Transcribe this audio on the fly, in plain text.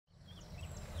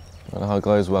Well, hi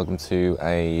guys, welcome to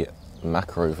a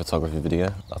macro photography video.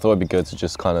 I thought it'd be good to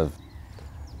just kind of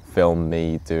film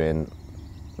me doing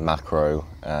macro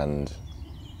and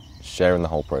sharing the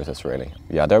whole process really.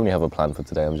 Yeah, I don't really have a plan for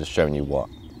today, I'm just showing you what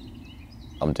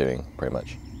I'm doing pretty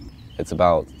much. It's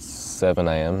about 7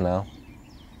 AM now.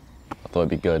 I thought it'd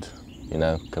be good, you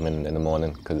know, come in the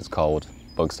morning because it's cold.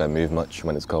 Bugs don't move much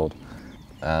when it's cold.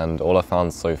 And all I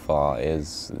found so far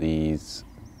is these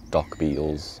dock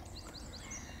beetles.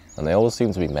 And they all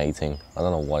seem to be mating. I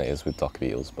don't know what it is with dock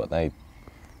beetles, but they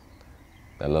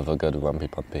love a good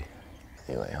rumpy puppy.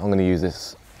 Anyway, I'm gonna use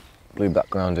this blue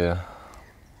background here,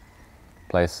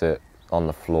 place it on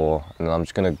the floor, and then I'm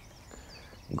just gonna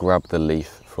grab the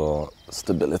leaf for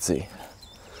stability.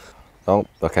 Oh,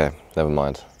 okay, never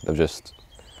mind. They've just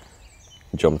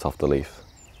jumped off the leaf.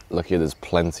 Look here, there's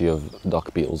plenty of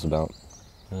dock beetles about.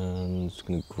 I'm just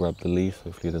gonna grab the leaf,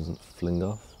 hopefully it doesn't fling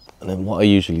off. And then what I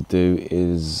usually do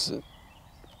is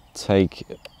take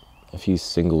a few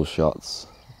single shots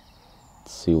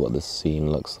to see what the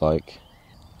scene looks like.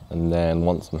 And then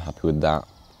once I'm happy with that,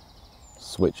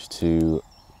 switch to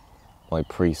my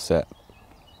preset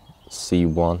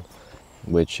C1,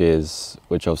 which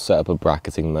I've set up a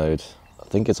bracketing mode. I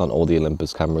think it's on all the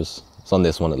Olympus cameras. It's on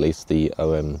this one at least, the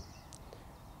OM1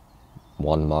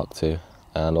 Mark II.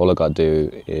 And all I gotta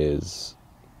do is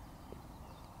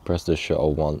press the shutter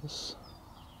once.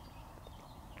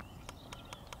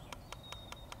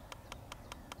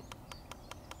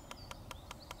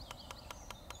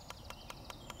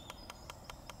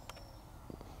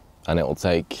 And it will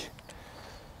take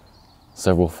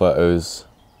several photos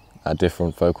at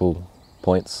different focal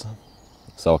points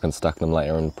so I can stack them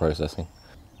later in processing.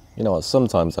 You know what,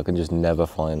 sometimes I can just never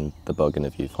find the bug in a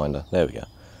viewfinder. There we go.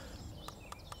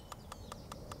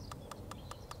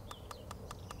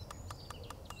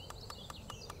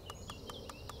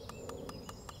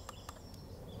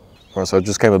 Right, so I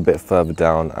just came a bit further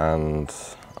down and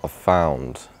I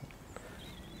found,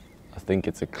 I think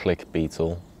it's a click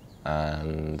beetle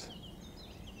and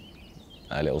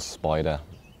a little spider.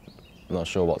 I'm not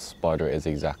sure what spider it is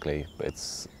exactly,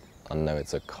 but I know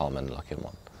it's a common looking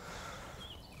one.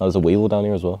 Oh, there's a weevil down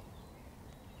here as well.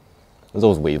 There's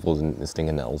always weevils and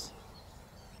stinging nettles.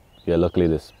 Yeah, luckily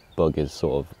this bug is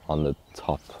sort of on the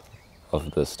top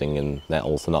of the stinging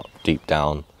nettles, so not deep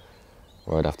down,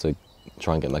 where I'd have to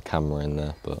try and get my camera in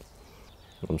there, but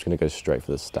I'm just gonna go straight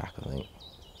for the stack, I think.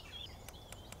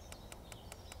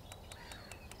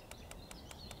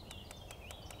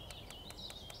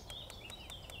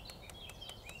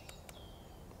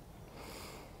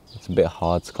 It's a bit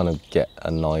hard to kind of get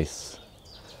a nice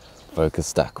focus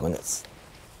stack when it's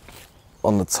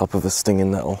on the top of a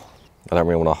stinging nettle. I don't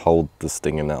really want to hold the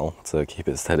stinging nettle to keep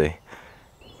it steady.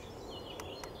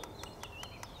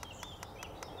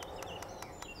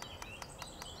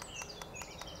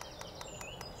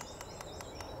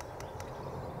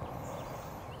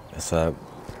 So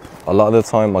a lot of the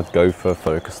time I go for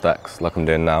focus stacks like I'm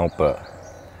doing now, but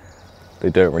they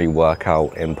don't really work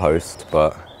out in post,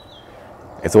 but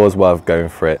it's always worth going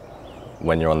for it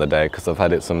when you're on the day, because I've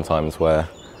had it sometimes where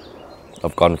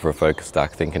I've gone for a focus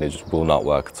stack thinking it just will not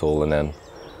work at all, and then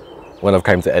when I've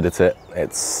came to edit it,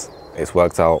 it's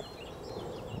worked out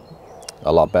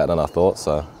a lot better than I thought.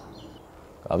 So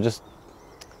I've just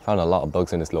found a lot of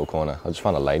bugs in this little corner. I just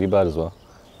found a ladybird as well.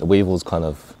 The weevil's kind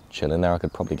of chilling there. I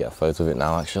could probably get a photo of it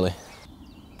now actually.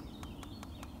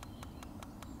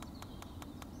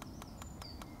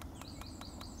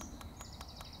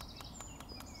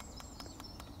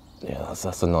 Yeah,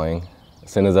 that's annoying.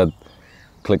 As soon as I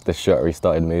clicked the shutter, he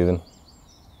started moving.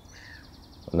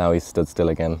 Now he's stood still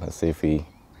again. Let's see if he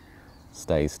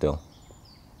stays still.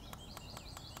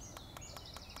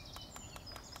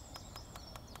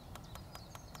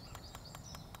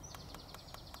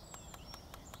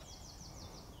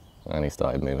 And he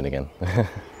started moving again. Right,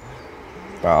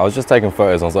 I was just taking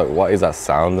photos. I was like, what is that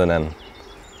sound? And then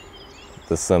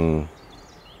there's some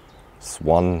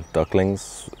swan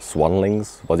ducklings,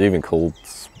 swanlings. What are you even called?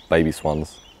 Baby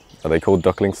swans. Are they called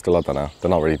ducklings still? I don't know.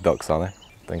 They're not really ducks, are they?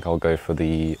 I think I'll go for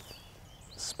the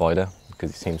spider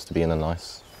because it seems to be in a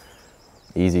nice,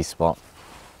 easy spot.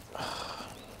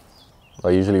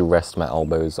 I usually rest my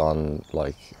elbows on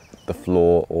like the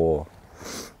floor or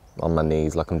on my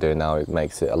knees like I'm doing now. It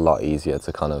makes it a lot easier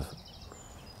to kind of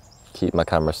keep my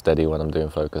camera steady when I'm doing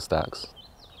focus stacks.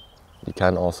 You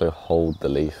can also hold the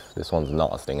leaf. This one's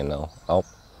not a stinging nettle. Oh,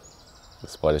 the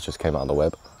spiders just came out of the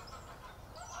web.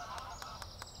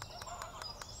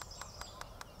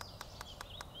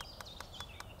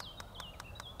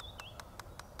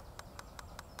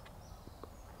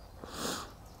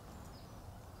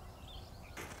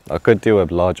 I could do a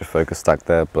larger focus stack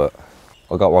there, but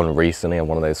I got one recently on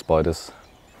one of those spiders.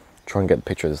 Try and get a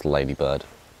picture of this ladybird.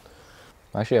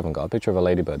 I actually haven't got a picture of a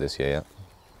ladybird this year yet.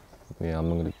 Yeah, I'm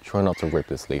gonna try not to rip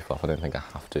this leaf off. I don't think I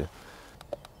have to.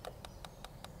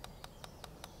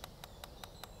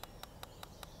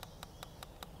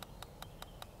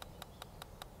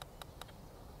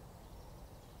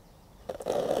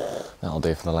 That'll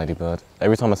do for the ladybird.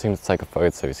 Every time I seem to take a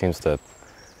photo, it seems to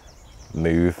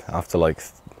move after like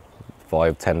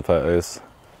 5-10 photos.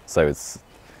 So it's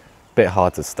a bit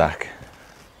hard to stack.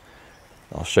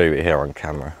 I'll show you it here on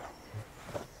camera.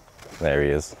 There he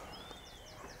is.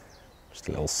 Just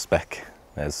a little speck.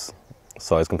 There's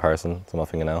size comparison to my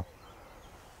fingernail.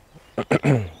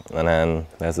 And then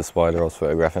there's the spider I was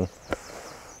photographing.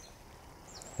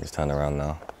 Just turn around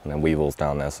now. And then Weevil's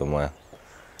down there somewhere.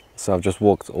 So I've just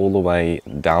walked all the way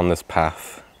down this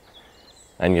path.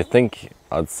 And you'd think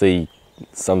I'd see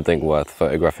something worth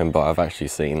photographing, but I've actually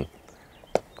seen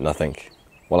nothing.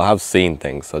 Well, I have seen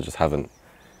things, I just haven't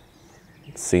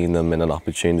seen them in an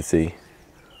opportunity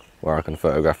where I can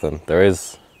photograph them. There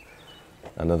is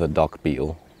another dock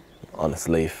beetle on this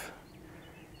leaf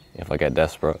if I get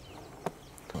desperate.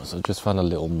 So I just found a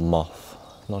little moth.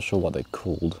 Not sure what they're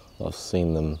called. I've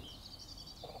seen them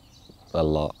a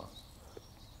lot.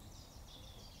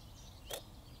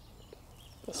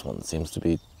 This one seems to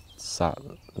be sat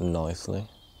nicely.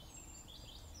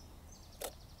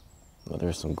 But there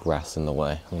is some grass in the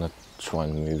way. I'm going to try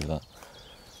and move that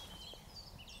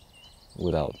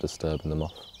without disturbing them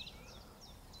off.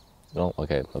 Oh,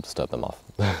 okay, I'll disturb them off.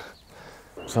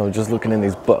 So just looking in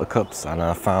these buttercups and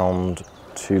I found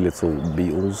 2 little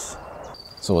beetles.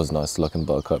 It's always nice to look in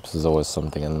buttercups, there's always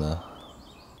something in there.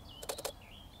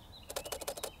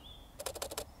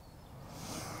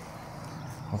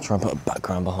 I'll try and put a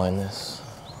background behind this.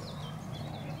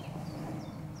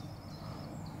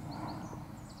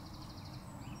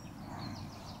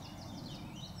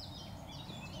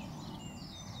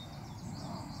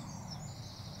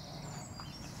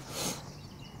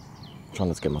 Trying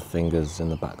not to get my fingers in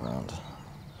the background.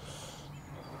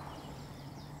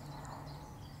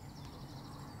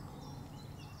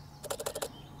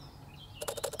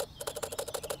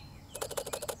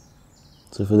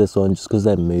 So for this one, just because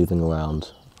they're moving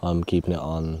around, I'm keeping it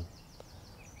on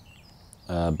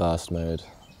burst mode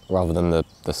rather than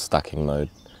the stacking mode,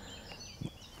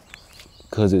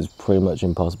 because it's pretty much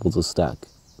impossible to stack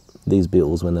these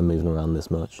beetles when they're moving around this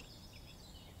much.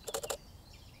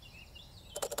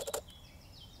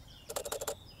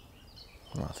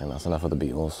 I think that's enough of the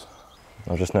beetles.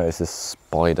 I've just noticed this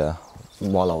spider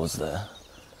while I was there.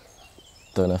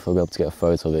 Don't know if I'll be able to get a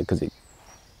photo of it because it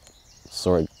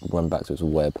saw it run back to its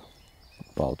web,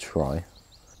 but I'll try.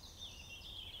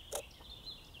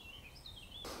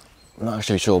 I'm not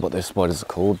actually sure what those spiders are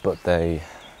called, but they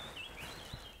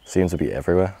seem to be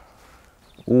everywhere.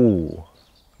 Ooh,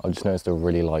 I just noticed a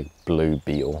really blue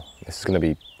beetle. This is going to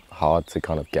be hard to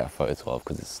kind of get a photo of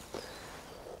because it's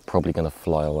probably going to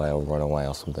fly away or run away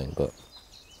or something, but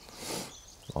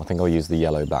I think I'll use the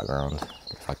yellow background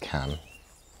if I can.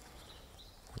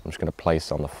 I'm just going to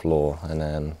place it on the floor and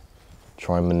then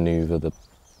try and maneuver the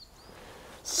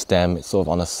stem. It's sort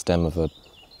of on a stem of a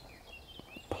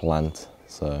plant,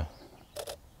 so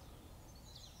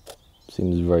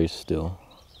seems very still.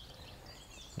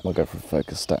 I'll go for a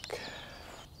focus stack.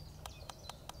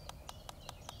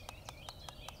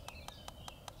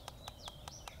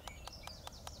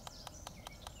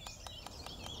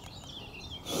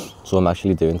 So what I'm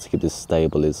actually doing to keep this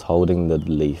stable is holding the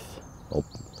leaf or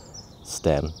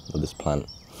stem of this plant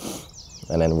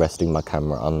and then resting my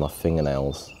camera on my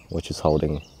fingernails, which is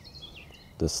holding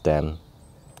the stem.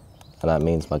 And that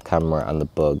means my camera and the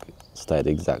bug stay at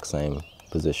the exact same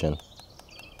position.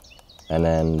 And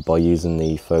then by using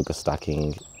the focus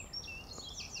stacking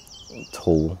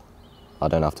tool, I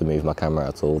don't have to move my camera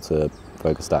at all to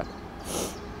focus stack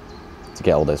to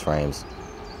get all those frames.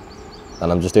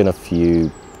 And I'm just doing a few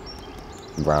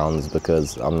rounds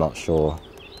because I'm not sure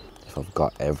if I've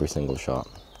got every single shot.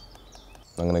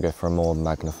 I'm going to go for a more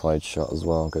magnified shot as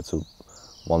well, go to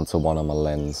 1:1 on my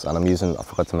lens. And I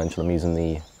forgot to mention, I'm using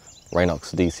the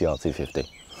Raynox DCR250,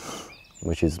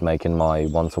 which is making my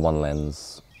 1:1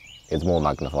 lens, it's more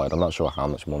magnified. I'm not sure how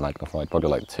much more magnified, probably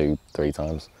like 2-3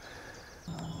 times.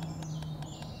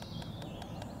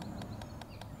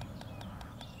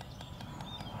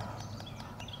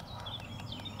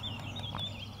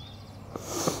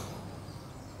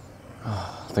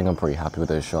 I think I'm pretty happy with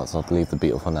those shots. I'll leave the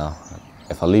beetle for now.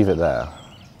 If I leave it there,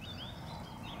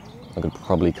 I could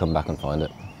probably come back and find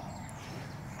it.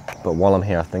 But while I'm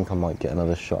here, I think I might get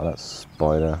another shot of that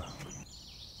spider.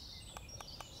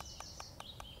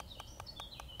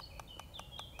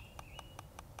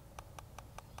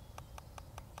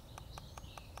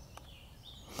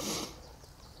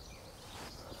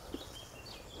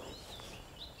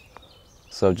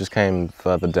 So I just came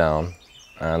further down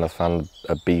and I found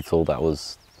a beetle that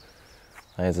was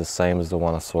the same as the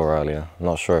one I saw earlier. I'm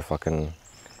not sure if I can,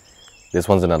 this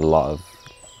one's in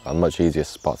a much easier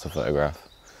spot to photograph.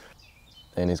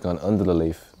 And he's gone under the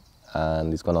leaf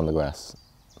and he's gone on the grass.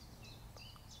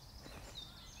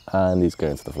 And he's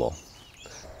going to the floor.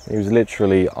 He was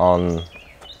literally on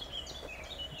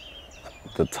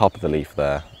the top of the leaf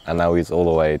there, and now he's all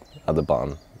the way at the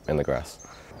bottom in the grass.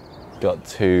 Got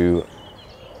two,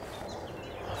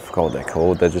 I forgot what they're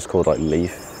called. They're just called like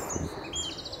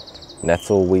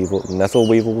nettle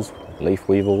weevils, leaf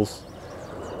weevils.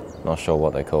 Not sure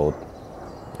what they're called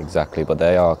exactly, but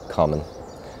they are common.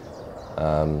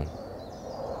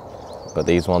 But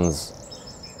these ones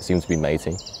seem to be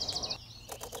mating.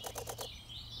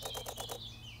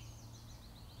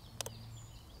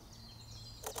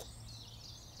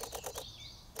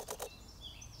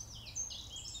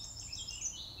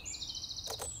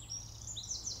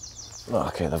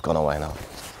 Okay, they've gone away now.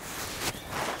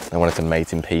 They wanted to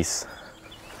mate in peace.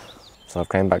 So I've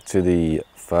came back to the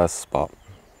first spot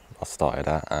I started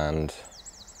at, and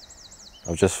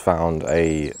I've just found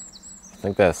I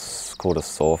think they're called a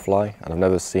sawfly, and I've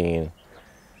never seen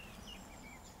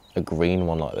a green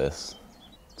one like this.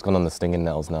 It's gone on the stinging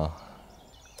nettles now.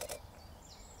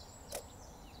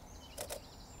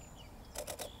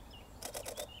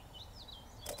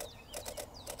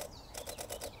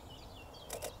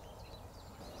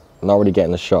 Not really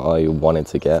getting the shot I wanted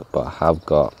to get, but I have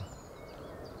got,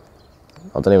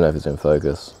 I don't even know if it's in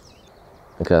focus.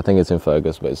 Okay, I think it's in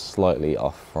focus, but it's slightly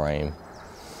off frame.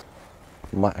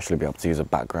 Might actually be able to use a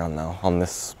background now on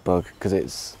this bug, because it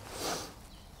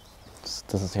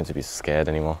doesn't seem to be scared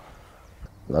anymore.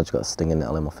 I just got a stinging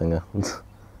nettle in my finger.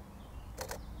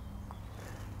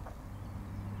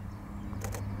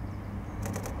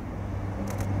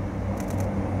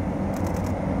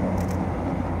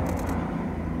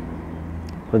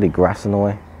 Bloody grass in the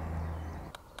way.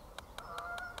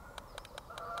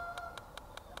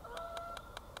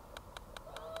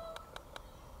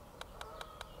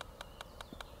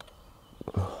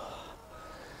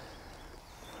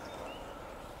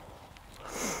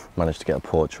 Managed to get a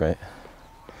portrait.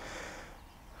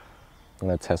 I'm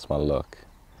going to test my luck.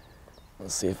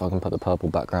 Let's see if I can put the purple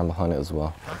background behind it as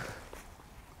well.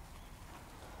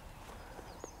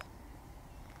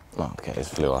 Okay, it's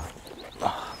flew off.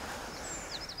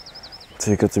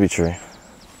 Too good to be true.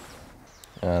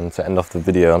 And to end off the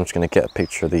video, I'm just going to get a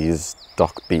picture of these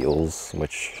dock beetles,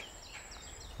 which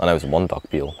I know it's one dock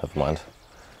beetle, never mind.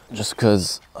 Just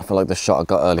because I feel like the shot I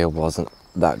got earlier wasn't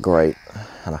that great,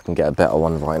 and I can get a better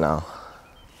one right now.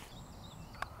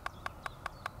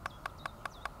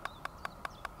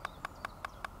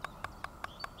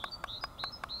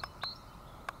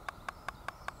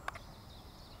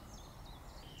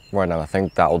 Right now, I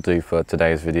think that'll do for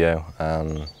today's video.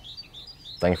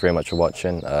 Thank you very much for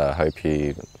watching. I hope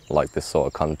you like this sort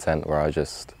of content where I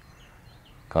just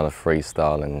kind of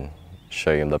freestyle and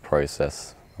show you the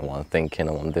process and what I'm thinking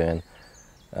and what I'm doing.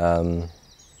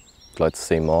 If you'd like to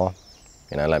see more,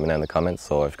 let me know in the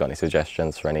comments, or if you've got any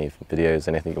suggestions for any videos,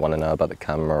 anything you want to know about the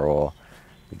camera or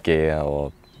the gear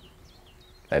or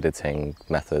editing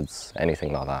methods,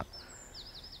 anything like that.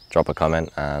 Drop a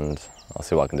comment and I'll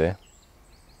see what I can do.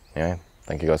 Anyway,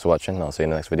 thank you guys for watching. I'll see you in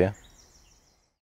the next video.